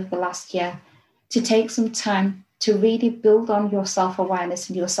spaces over the last year, to take some time to really build on your self-awareness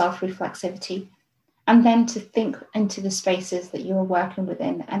and your self-reflexivity, and then to think into the spaces that you are working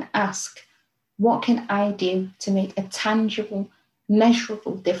within and ask, what can I do to make a tangible,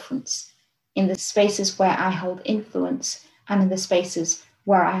 measurable difference in the spaces where I hold influence and in the spaces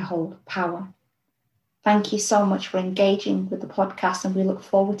where I hold power? Thank you so much for engaging with the podcast, and we look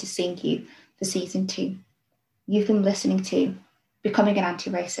forward to seeing you for season 2. You've been listening to Becoming an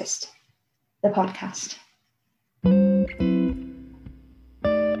Anti-Racist, the podcast.